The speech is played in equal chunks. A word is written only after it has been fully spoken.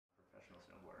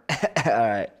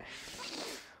right.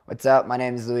 What's up? My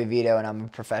name is Louie Vito, and I'm a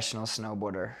professional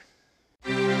snowboarder.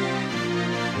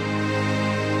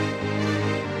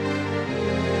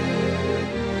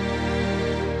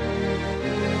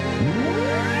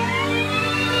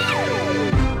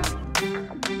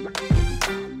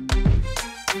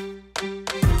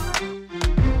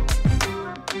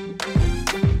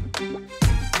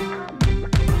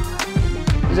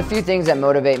 There's a few things that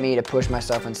motivate me to push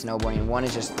myself in snowboarding. One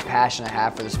is just the passion I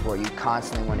have for the sport. You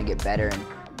constantly want to get better, and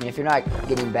I mean, if you're not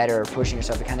getting better or pushing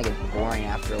yourself, it kind of gets boring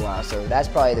after a while. So that's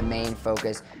probably the main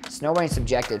focus. Snowboarding's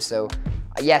subjective, so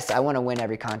yes, I want to win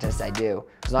every contest I do.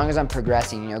 As long as I'm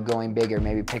progressing, you know, going bigger,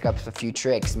 maybe pick up a few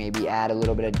tricks, maybe add a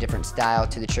little bit of different style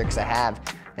to the tricks I have,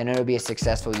 then it'll be a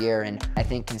successful year. And I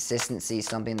think consistency is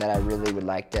something that I really would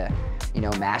like to, you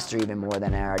know, master even more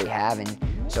than I already have. And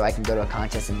so I can go to a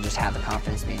contest and just have the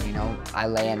confidence being, you know, I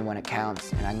land when it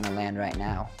counts, and I'm gonna land right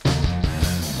now.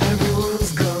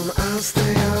 Everyone's gone, I'll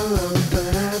stay alone,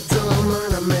 but I don't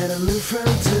mind. I met a new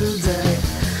friend today.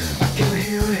 I can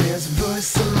hear his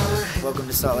voice in my head. Welcome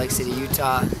to Salt Lake City,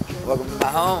 Utah. Welcome to my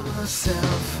home.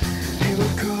 He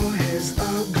will call his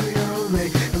ugly old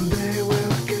mate, and they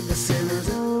will get the sinners.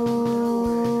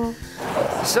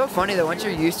 It's so funny that once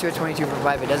you're used to a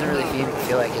 22.5, it doesn't really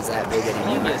feel like it's that big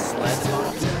anymore.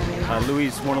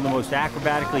 Louie's one of the most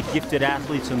acrobatically gifted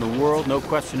athletes in the world, no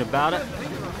question about it.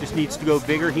 Just needs to go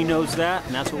bigger, he knows that,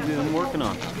 and that's what we've been working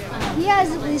on. He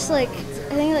has at least I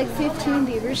think 15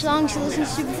 Bieber songs he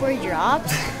listens to before he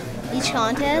drops each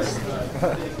contest.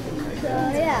 So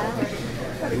yeah.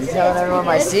 You're telling everyone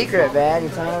my secret, man.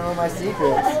 You're telling everyone my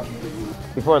secrets.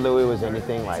 Before Louie was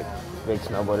anything like big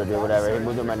snowboarder dude, whatever, he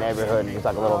moved in my neighborhood and was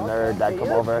like a little nerd that'd come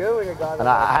over. And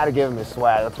I had to give him his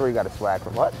swag. That's where he got his swag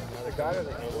from. What?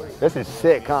 This is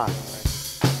sick, huh?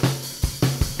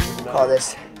 Call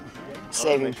this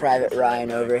Saving Private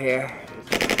Ryan over here.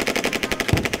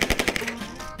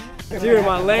 Dude,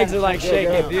 my legs are like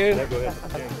shaking, dude.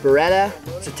 Beretta,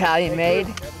 it's Italian made,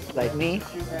 like me,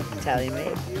 Italian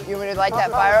made. You want me to light that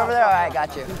fire over there? All right,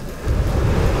 got you.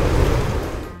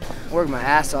 Worked my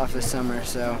ass off this summer,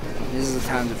 so this is the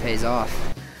time that pays off.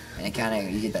 And it kind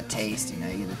of, you get that taste, you know,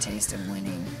 you get the taste of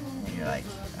winning, and you're like,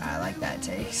 I like that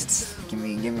taste. Give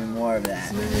me more of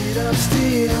that.